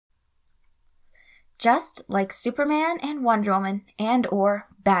Just Like Superman and Wonder Woman and or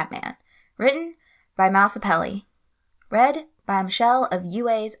Batman. Written by Mousapelli. Read by Michelle of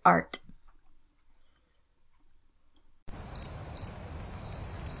UAs-Art.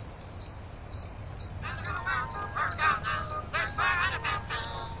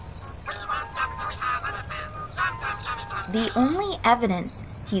 The only evidence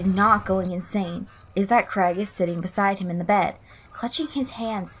he's not going insane is that Craig is sitting beside him in the bed, clutching his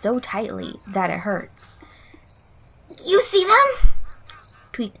hands so tightly that it hurts. "You see them?"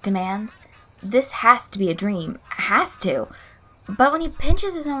 Tweek demands. This has to be a dream. Has to. But when he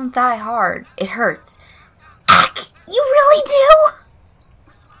pinches his own thigh hard, it hurts. "Ack! You really do?"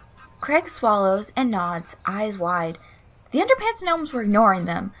 Craig swallows and nods, eyes wide. The Underpants gnomes were ignoring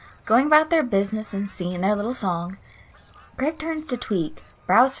them, going about their business and singing their little song. Craig turns to Tweek,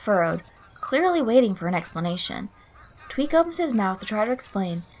 brows furrowed, clearly waiting for an explanation. Tweek opens his mouth to try to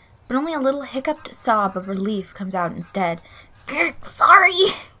explain, but only a little hiccuped sob of relief comes out instead.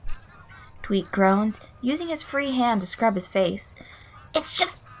 "Sorry." Tweek groans, using his free hand to scrub his face. "It's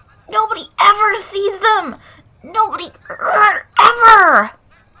just nobody ever sees them! Nobody ever!"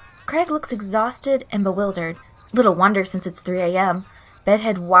 Craig looks exhausted and bewildered. Little wonder since it's 3 a.m.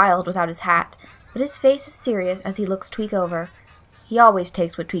 Bedhead wild without his hat, but his face is serious as he looks Tweek over. He always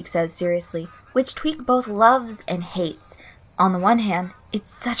takes what Tweek says seriously, which Tweek both loves and hates. On the one hand, it's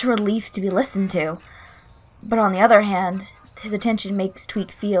such a relief to be listened to, but on the other hand, his attention makes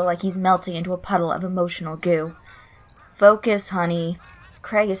Tweek feel like he's melting into a puddle of emotional goo. "Focus, honey."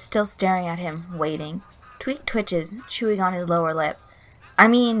 Craig is still staring at him, waiting. Tweek twitches, chewing on his lower lip. "I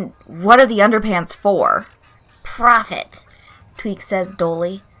mean, what are the Underpants for?" "Profit," Tweek says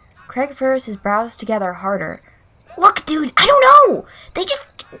dully. Craig furrows his brows together harder. "Look, dude, I don't know! They just...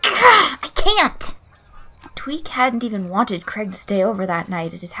 I can't!" Tweek hadn't even wanted Craig to stay over that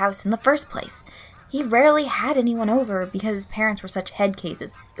night at his house in the first place. He rarely had anyone over because his parents were such head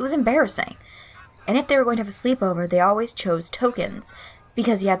cases. It was embarrassing. And if they were going to have a sleepover, they always chose Tokens,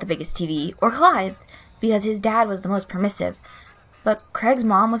 because he had the biggest TV, or Clyde's, because his dad was the most permissive. But Craig's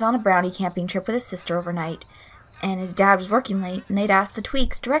mom was on a brownie camping trip with his sister overnight, and his dad was working late, and they'd asked the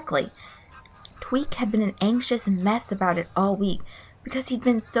Tweeks directly. Tweek had been an anxious mess about it all week, because he'd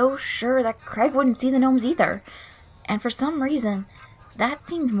been so sure that Craig wouldn't see the gnomes either. And for some reason, that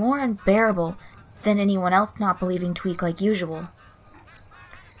seemed more unbearable than anyone else not believing Tweek like usual.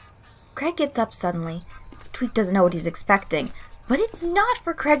 Craig gets up suddenly. Tweek doesn't know what he's expecting, but it's not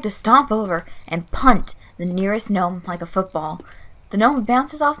for Craig to stomp over and punt the nearest gnome like a football. The gnome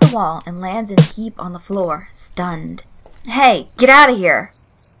bounces off the wall and lands in a heap on the floor, stunned. "Hey, get out of here!"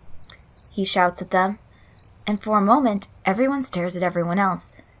 he shouts at them. And for a moment, everyone stares at everyone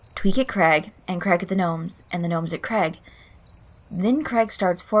else. Tweek at Craig, and Craig at the gnomes, and the gnomes at Craig. Then Craig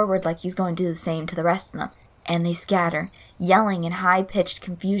starts forward like he's going to do the same to the rest of them, and they scatter, yelling in high-pitched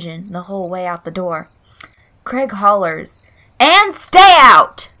confusion the whole way out the door. Craig hollers, "And stay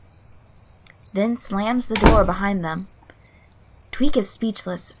out!" then slams the door behind them. Tweek is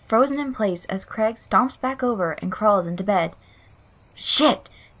speechless, frozen in place as Craig stomps back over and crawls into bed. "Shit!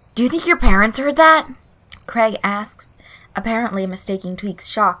 Do you think your parents heard that?" Craig asks, apparently mistaking Tweek's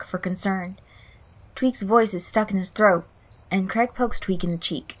shock for concern. Tweek's voice is stuck in his throat, and Craig pokes Tweek in the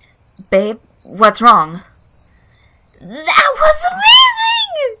cheek. "Babe, what's wrong?" "That was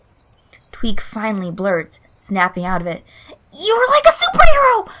amazing!" Tweek finally blurts, snapping out of it. "You were like a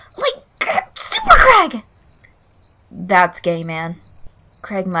superhero! Like, Super Craig!" "That's gay, man,"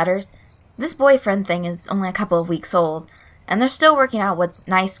 Craig mutters. This boyfriend thing is only a couple of weeks old, and they're still working out what's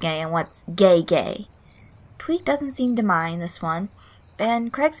nice gay and what's gay. Tweek doesn't seem to mind this one,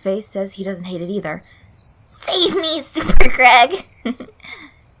 and Craig's face says he doesn't hate it either. "Save me, Super Craig!"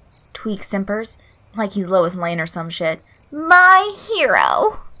 Tweek simpers, like he's Lois Lane or some shit. "My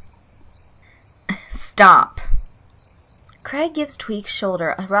hero!" "Stop!" Craig gives Tweek's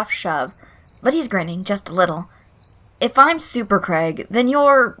shoulder a rough shove, but he's grinning just a little. "If I'm Super Craig, then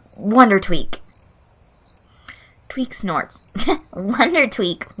you're Wonder Tweek." Tweek snorts. "Wonder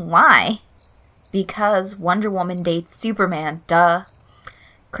Tweek? Why?" "Because Wonder Woman dates Superman, duh,"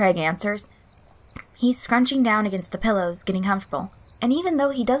 Craig answers. He's scrunching down against the pillows, getting comfortable, and even though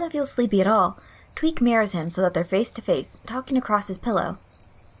he doesn't feel sleepy at all, Tweek mirrors him so that they're face to face, talking across his pillow.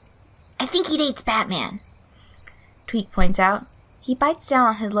 "I think he dates Batman," Tweek points out. He bites down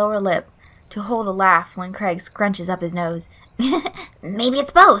on his lower lip to hold a laugh when Craig scrunches up his nose. "Maybe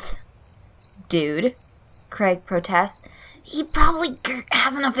it's both." "Dude," Craig protests. "He probably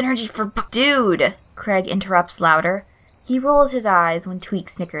has enough energy for Dude," Craig interrupts louder. He rolls his eyes when Tweek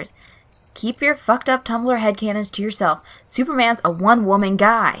snickers. "Keep your fucked up Tumblr headcanons to yourself. Superman's a one-woman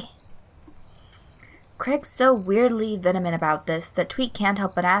guy." Craig's so weirdly vehement about this that Tweek can't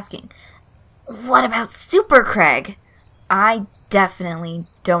help but asking, "What about Super Craig?" "I definitely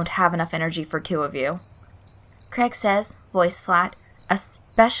don't have enough energy for two of you," Craig says, voice flat,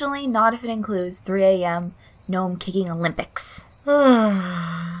 "especially not if it includes 3 a.m. gnome kicking Olympics."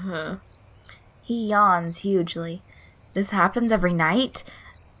 He yawns hugely. "This happens every night?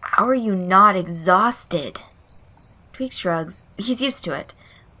 How are you not exhausted?" Tweek shrugs. He's used to it.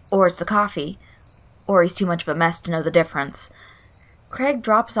 Or it's the coffee. Or he's too much of a mess to know the difference. Craig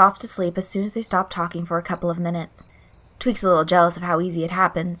drops off to sleep as soon as they stop talking for a couple of minutes. Tweek's a little jealous of how easy it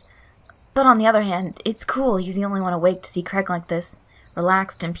happens. But on the other hand, it's cool he's the only one awake to see Craig like this,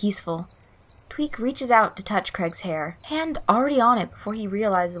 relaxed and peaceful. Tweek reaches out to touch Craig's hair, hand already on it before he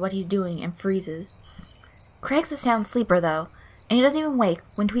realizes what he's doing and freezes. Craig's a sound sleeper, though, and he doesn't even wake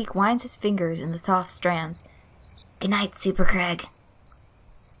when Tweek winds his fingers in the soft strands. "Good night, Super Craig,"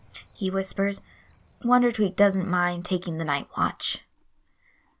 he whispers. Wonder Tweek doesn't mind taking the night watch.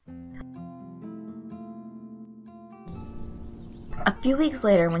 A few weeks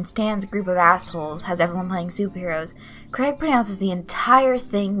later, when Stan's group of assholes has everyone playing superheroes, Craig pronounces the entire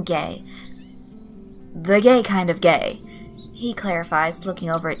thing gay. "The gay kind of gay," he clarifies, looking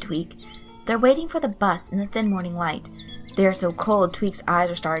over at Tweek. They're waiting for the bus in the thin morning light. They are so cold, Tweek's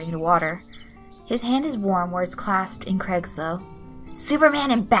eyes are starting to water. His hand is warm where it's clasped in Craig's, though. "Superman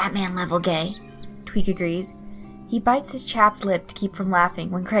and Batman level gay," Tweek agrees. He bites his chapped lip to keep from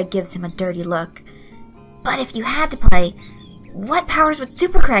laughing when Craig gives him a dirty look. "But if you had to play, what powers would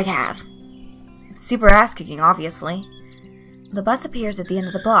Super Craig have?" "Super ass-kicking, obviously." The bus appears at the end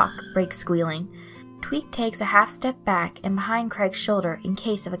of the block, brakes squealing. Tweek takes a half step back and behind Craig's shoulder in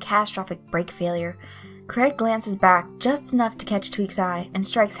case of a catastrophic brake failure. Craig glances back just enough to catch Tweek's eye and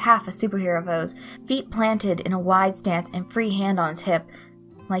strikes half a superhero pose, feet planted in a wide stance and free hand on his hip,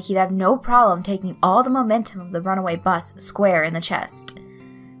 like he'd have no problem taking all the momentum of the runaway bus square in the chest.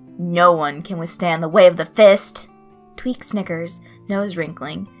 "No one can withstand the weight of the fist." Tweek snickers, nose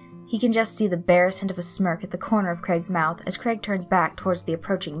wrinkling. He can just see the barest hint of a smirk at the corner of Craig's mouth as Craig turns back towards the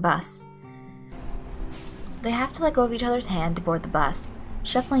approaching bus. They have to let go of each other's hand to board the bus,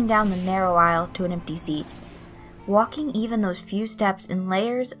 shuffling down the narrow aisle to an empty seat. Walking even those few steps in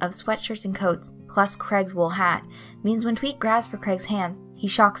layers of sweatshirts and coats, plus Craig's wool hat, means when Tweek grabs for Craig's hand, he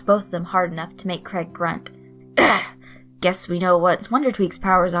shocks both of them hard enough to make Craig grunt. "Ugh, guess we know what Wonder Tweek's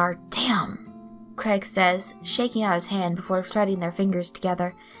powers are. Damn," Craig says, shaking out his hand before threading their fingers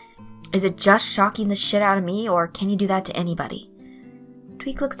together. "Is it just shocking the shit out of me, or can you do that to anybody?"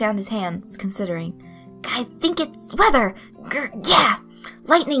 Tweek looks down his hands, considering. "I think it's weather. Yeah,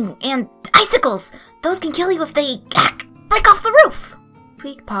 lightning and icicles. Those can kill you if they break off the roof."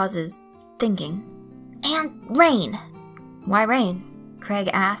 Tweek pauses, thinking. "And rain." "Why rain?" Craig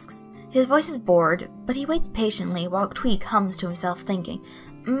asks. His voice is bored, but he waits patiently while Tweek hums to himself, thinking.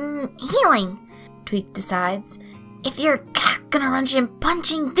 Healing," Tweek decides. "If you're gonna run and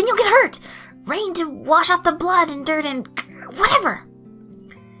punching, then you'll get hurt. Rain to wash off the blood and dirt and whatever."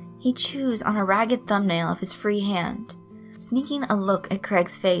 He chews on a ragged thumbnail of his free hand, sneaking a look at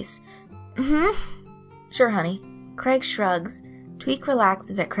Craig's face. "Sure, honey." Craig shrugs. Tweek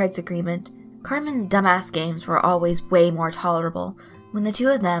relaxes at Craig's agreement. Cartman's dumbass games were always way more tolerable when the two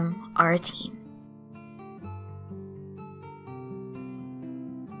of them are a team.